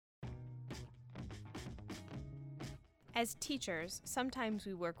As teachers, sometimes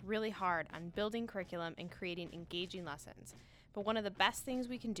we work really hard on building curriculum and creating engaging lessons. But one of the best things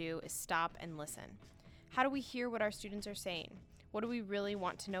we can do is stop and listen. How do we hear what our students are saying? What do we really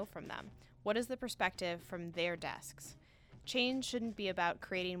want to know from them? What is the perspective from their desks? Change shouldn't be about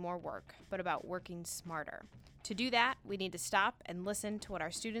creating more work, but about working smarter. To do that, we need to stop and listen to what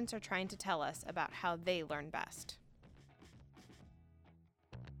our students are trying to tell us about how they learn best.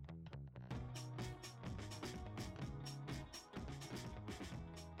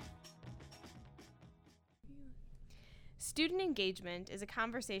 Student engagement is a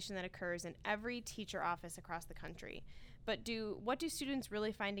conversation that occurs in every teacher office across the country. But what do students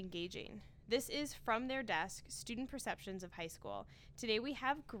really find engaging? This is From Their Desk, Student Perceptions of High School. Today we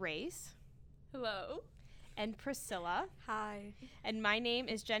have Grace. Hello. And Priscilla. Hi. And my name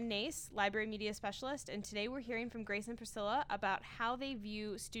is Jen Nace, Library Media Specialist, and today we're hearing from Grace and Priscilla about how they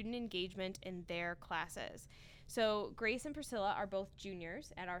view student engagement in their classes. So Grace and Priscilla are both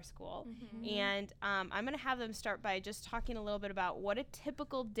juniors at our school, and I'm going to have them start by just talking a little bit about what a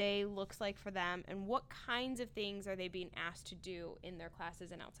typical day looks like for them and what kinds of things are they being asked to do in their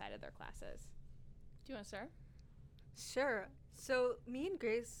classes and outside of their classes. Do you want to start? Sure. So me and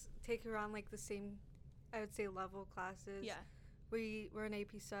Grace take around like the same, I would say, level classes. Yeah. We're in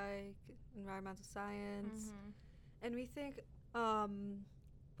AP Psych, Environmental Science, and we think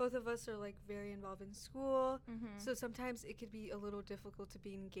both of us are like very involved in school. So sometimes it could be a little difficult to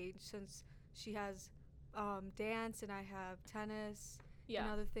be engaged since she has dance and I have tennis and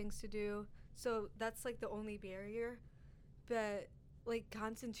other things to do. So that's like the only barrier. But like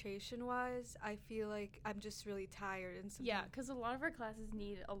concentration wise, I feel like I'm just really tired and Yeah, because a lot of our classes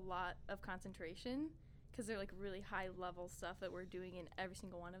need a lot of concentration because they're like really high level stuff that we're doing in every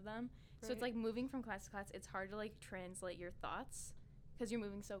single one of them. Right. So it's like moving from class to class, it's hard to like translate your thoughts because you're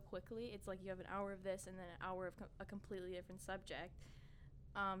moving so quickly. It's like you have an hour of this and then an hour of a completely different subject.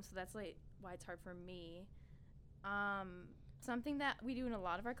 So that's like why it's hard for me. Something that we do in a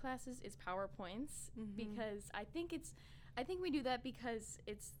lot of our classes is PowerPoints because I think we do that because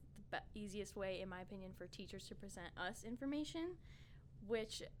it's the easiest way, in my opinion, for teachers to present us information,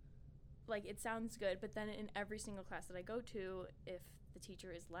 which, like, it sounds good, but then in every single class that I go to, if the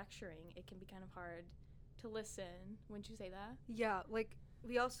teacher is lecturing, it can be kind of hard to listen. Wouldn't you say that? Yeah, like,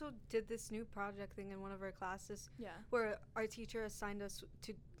 we also did this new project thing in one of our classes where our teacher assigned us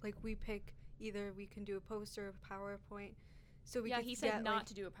to, like, we pick either we can do a poster or PowerPoint. So we he said not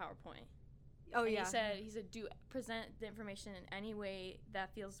to do a PowerPoint. Oh, and yeah. He said present the information in any way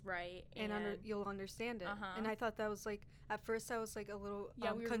that feels right. And you'll understand it. And I thought that was, like, at first I was, like, a little we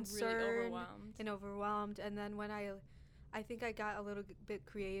were concerned really overwhelmed. And then when I think I got a little bit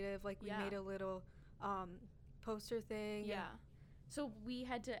creative. Like, we made a little poster thing. Yeah. So we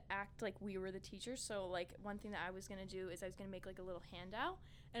had to act like we were the teacher. So, like, one thing that I was going to do is I was going to make, like, a little handout.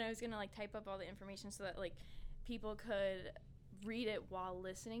 And I was going to, like, type up all the information so that, like, people could read it while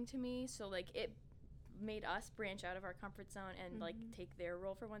listening to me. So, like, it made us branch out of our comfort zone and like take their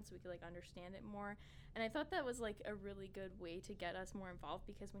role for once so we could like understand it more. And I thought that was like a really good way to get us more involved,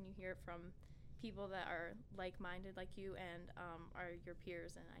 because when you hear it from people that are like-minded like you and are your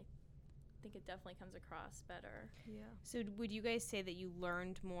peers, and I think it definitely comes across better. Yeah. So would you guys say that you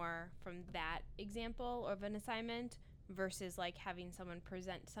learned more from that example of an assignment versus like having someone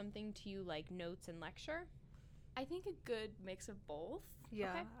present something to you like notes and lecture? I think a good mix of both.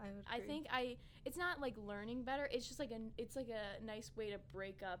 Yeah, okay? I would agree. I think it's not like learning better. It's just like it's like a nice way to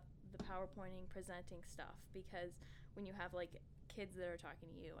break up the PowerPointing, presenting stuff, because when you have like kids that are talking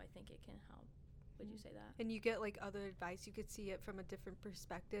to you, I think it can help. Would you say that? And you get like other advice. You could see it from a different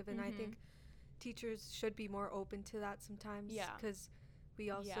perspective, and I think teachers should be more open to that sometimes. Yeah. Because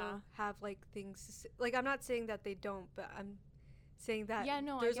we also have like things. Like, I'm not saying that they don't, but I'm saying that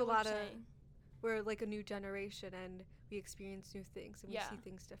there's a lot of. We're like a new generation and we experience new things and we see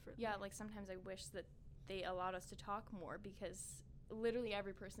things differently. Yeah, like sometimes I wish that they allowed us to talk more, because literally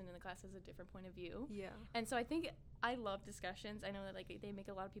every person in the class has a different point of view. Yeah. And so I think I love discussions. I know that like they make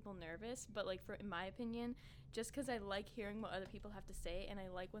a lot of people nervous, but like in my opinion, just because I like hearing what other people have to say, and I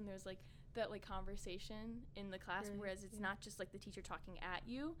like when there's like that like conversation in the class, whereas it's not just like the teacher talking at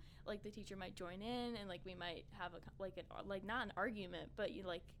you. Like the teacher might join in and like we might have not an argument, but you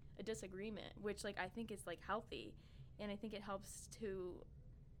like a disagreement, which like I think is like healthy, and I think it helps to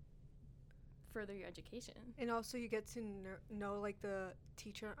further your education. And also you get to know like the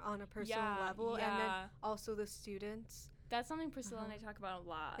teacher on a personal level, and then also the students. That's something Priscilla and I talk about a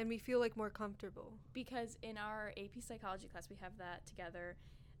lot. And we feel like more comfortable. Because in our AP psychology class, we have that together.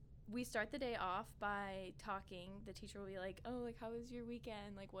 we start the day off by talking. The teacher will be like, oh, like, how was your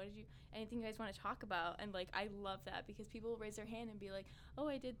weekend? Like, anything you guys want to talk about? And, like, I love that because people will raise their hand and be like, oh,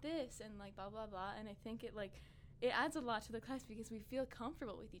 I did this, and, like, blah, blah, blah. And I think it adds a lot to the class because we feel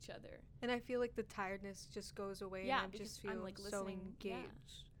comfortable with each other. And I feel like the tiredness just goes away, and I just feel like, so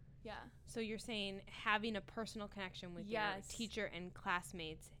engaged. Yeah. So you're saying having a personal connection with your teacher and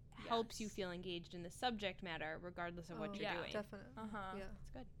classmates helps you feel engaged in the subject matter regardless of what you're doing. Definitely. Yeah.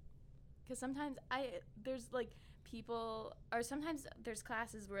 That's good. Because sometimes there's like people, or sometimes there's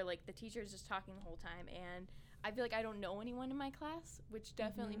classes where like the teacher is just talking the whole time, and I feel like I don't know anyone in my class, which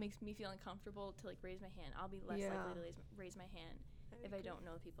definitely makes me feel uncomfortable to like raise my hand. I'll be less likely to raise my hand if I don't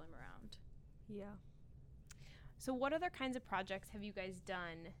know the people I'm around. Yeah. So what other kinds of projects have you guys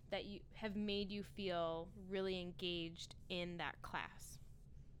done that you have made you feel really engaged in that class?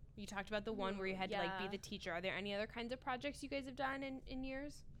 You talked about the one where you had to like be the teacher. Are there any other kinds of projects you guys have done in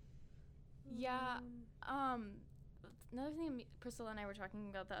years? Yeah. Another thing Priscilla and I were talking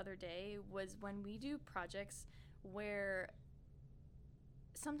about the other day was when we do projects where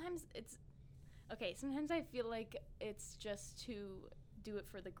sometimes I feel like it's just to do it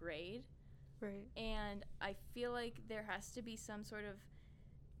for the grade. Right. And I feel like there has to be some sort of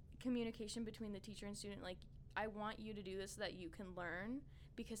communication between the teacher and student. Like, I want you to do this so that you can learn,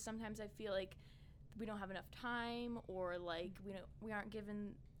 because sometimes I feel like we don't have enough time, or like we aren't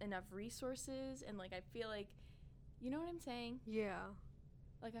given enough resources, and like I feel like, you know what I'm saying? Yeah.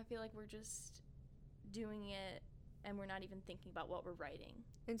 Like, I feel like we're just doing it and we're not even thinking about what we're writing.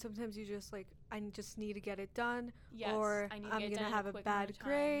 And sometimes you just like, I just need to get it done, yes, or I'm going to have a bad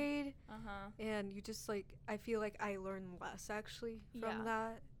grade. And you just like, I feel like I learn less actually from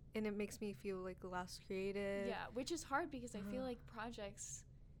that, and it makes me feel like less creative. Yeah, which is hard because I feel like projects,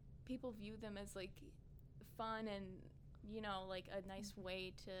 people view them as like fun and, you know, like a nice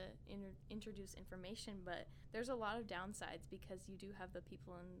way to introduce information, but there's a lot of downsides because you do have the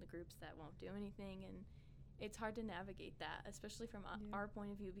people in the groups that won't do anything, and it's hard to navigate that, especially from our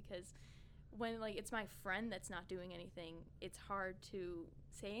point of view, because when like it's my friend that's not doing anything, it's hard to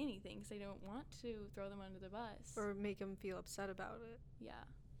say anything because I don't want to throw them under the bus or make them feel upset about it. Yeah,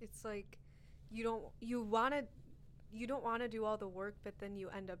 it's like you don't want to do all the work, but then you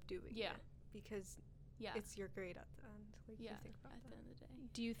end up doing it because it's your grade at the end. Like, you think about at the end of the day.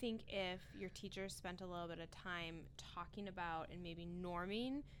 Do you think if your teachers spent a little bit of time talking about and maybe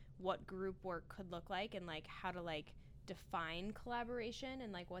norming what group work could look like, and like how to like define collaboration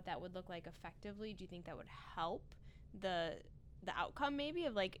and like what that would look like effectively, do you think that would help the outcome maybe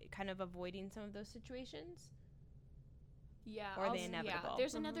of like kind of avoiding some of those situations? Yeah. Or are they inevitable? Yeah.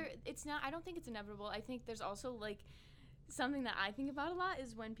 There's another, it's not, I don't think it's inevitable. I think there's also like something that I think about a lot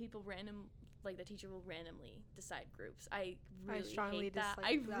is when people like the teacher will randomly decide groups. I really hate that.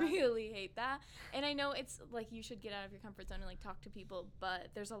 I really hate that. And I know it's like you should get out of your comfort zone and like talk to people, but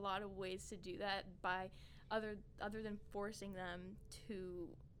there's a lot of ways to do that by other than forcing them to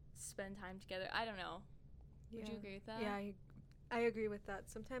spend time together. I don't know. Would you agree with that? Yeah, I agree with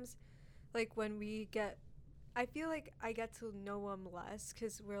that. Sometimes like when I feel like I get to know them less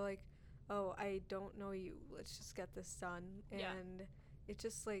because we're like, oh, I don't know you. Let's just get this done. And it's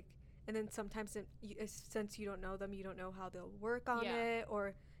just like, and then sometimes since you don't know them, you don't know how they'll work on it,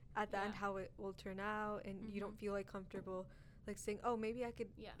 or at the end how it will turn out, and you don't feel like comfortable like saying, oh, maybe I could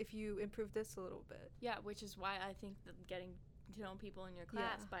if you improve this a little bit. Yeah, which is why I think that getting to know people in your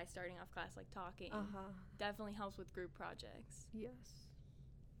class by starting off class like talking definitely helps with group projects. Yes.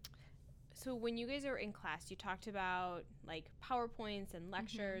 So when you guys are in class, you talked about like PowerPoints and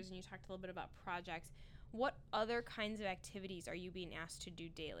lectures, and you talked a little bit about projects. What other kinds of activities are you being asked to do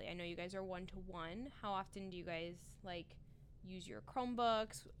daily? I know you guys are one-to-one. How often do you guys like use your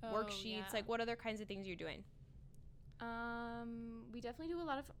Chromebooks, worksheets? Like, what other kinds of things you're doing? We definitely do a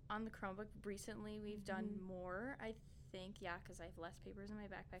lot of on the Chromebook. Recently, we've done more, I think, because I have less papers in my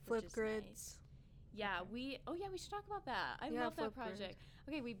backpack, which is Flipgrids. Nice. Yeah, we should talk about that. I love that project.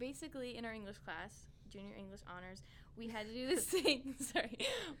 Okay, we basically, in our English class, junior English honors, we had to do this thing.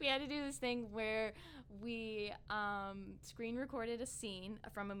 We had to do this thing where we screen recorded a scene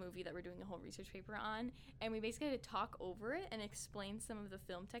from a movie that we're doing a whole research paper on, and we basically had to talk over it and explain some of the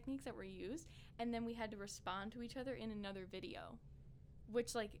film techniques that were used, and then we had to respond to each other in another video,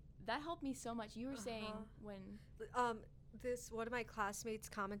 which like that helped me so much. You were saying when one of my classmates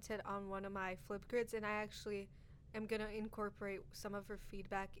commented on one of my Flipgrids, and I actually am gonna incorporate some of her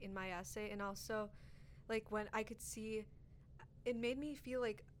feedback in my essay. And also, like, when I could see, it made me feel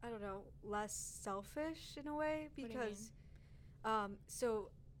like, I don't know, less selfish in a way, because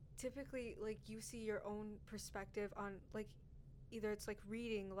so typically like you see your own perspective on like either it's like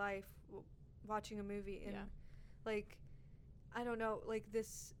reading, life, watching a movie, and like I don't know, like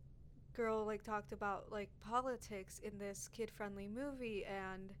this girl like talked about like politics in this kid-friendly movie,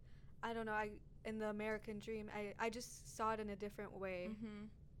 and I don't know, in the American Dream, I just saw it in a different way.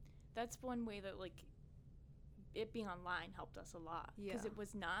 That's one way that like it being online helped us a lot, because it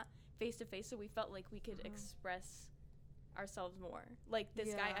was not face to face, so we felt like we could express ourselves more. Like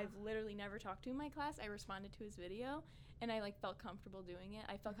this guy I've literally never talked to in my class, I responded to his video and I like felt comfortable doing it.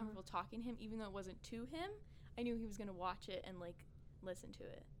 I felt comfortable talking to him, even though it wasn't to him. I knew he was gonna watch it and like listen to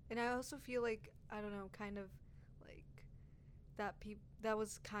it. And I also feel like, I don't know, kind of like that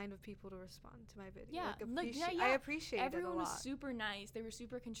was kind of people to respond to my video. I appreciate it a lot. Everyone was super nice. They were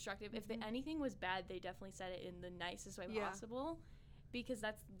super constructive. If anything was bad, they definitely said it in the nicest way possible, because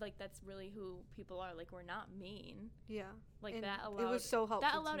that's really who people are. Like, we're not mean. Yeah. Like, and that allowed, it was so helpful.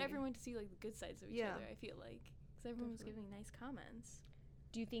 That allowed everyone to see like the good sides of each other, I feel like, because everyone was giving nice comments.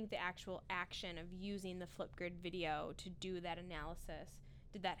 Do you think the actual action of using the Flipgrid video to do that analysis,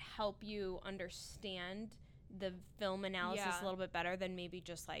 did that help you understand the film analysis a little bit better than maybe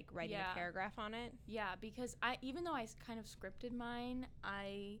just like writing a paragraph on it? Yeah, because even though I kind of scripted mine,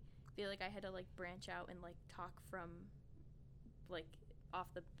 I feel like I had to like branch out and like talk from like off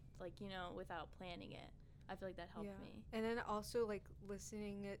the, like, you know, without planning it. I feel like that helped me. And then also like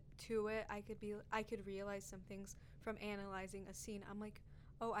listening to it, I could realize some things from analyzing a scene. I'm like,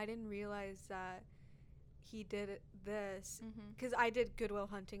 oh, I didn't realize that he did this, because I did Good Will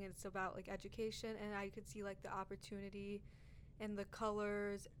Hunting, and it's about like education, and I could see like the opportunity and the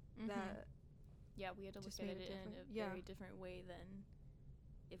colors that we had to look at it in a very different way than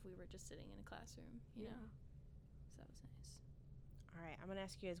if we were just sitting in a classroom, you know. So that was nice. All right, I'm gonna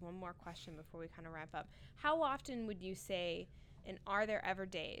ask you guys one more question before we kind of wrap up. How often would you say, and are there ever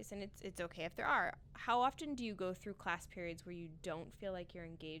days, and it's okay if there are, how often do you go through class periods where you don't feel like you're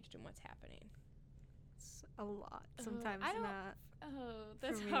engaged in what's happening? A lot. Sometimes not. Oh,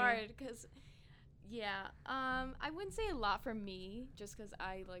 that's hard, because I wouldn't say a lot for me, just because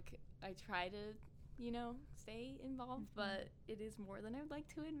I try to, you know, stay involved, but it is more than I'd like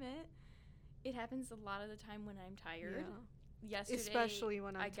to admit. It happens a lot of the time when I'm tired. Yesterday, especially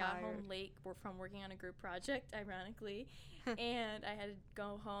when I got home late from working on a group project, ironically, and I had to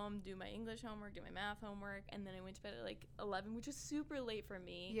go home, do my English homework, do my math homework, and then I went to bed at like 11, which was super late for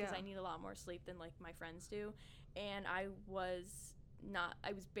me, because I need a lot more sleep than like my friends do, and I was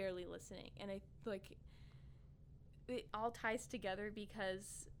barely listening, and it all ties together,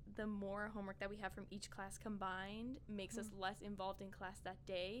 because the more homework that we have from each class combined makes us less involved in class that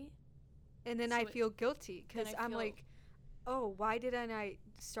day. And then I feel guilty, because I'm like, oh, why didn't I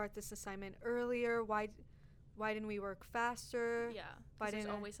start this assignment earlier? Why didn't we work faster? Yeah, because there's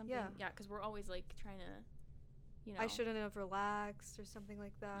always something. Yeah, because we're always like trying to, you know. I shouldn't have relaxed or something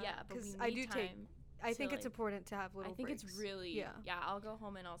like that. Yeah, because I do time. I think it's important to have little breaks. I think it's really, I'll go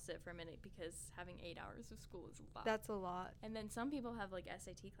home and I'll sit for a minute, because having 8 hours of school is a lot. That's a lot. And then some people have like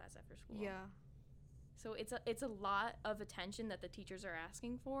SAT class after school. Yeah. So it's a lot of attention that the teachers are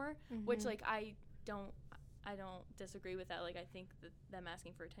asking for, which like I don't disagree with that. Like, I think that them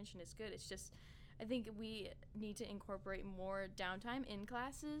asking for attention is good. It's just, I think we need to incorporate more downtime in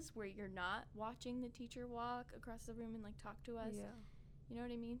classes where you're not watching the teacher walk across the room and like talk to us. Yeah. You know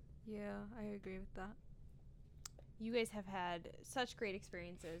what I mean? Yeah, I agree with that. You guys have had such great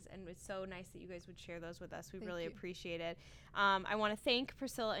experiences, and it's so nice that you guys would share those with us. We really appreciate it. I want to thank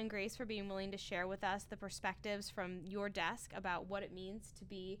Priscilla and Grace for being willing to share with us the perspectives from your desk about what it means to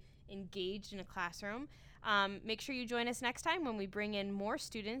be engaged in a classroom. Make sure you join us next time when we bring in more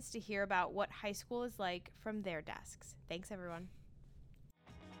students to hear about what high school is like from their desks. Thanks, everyone.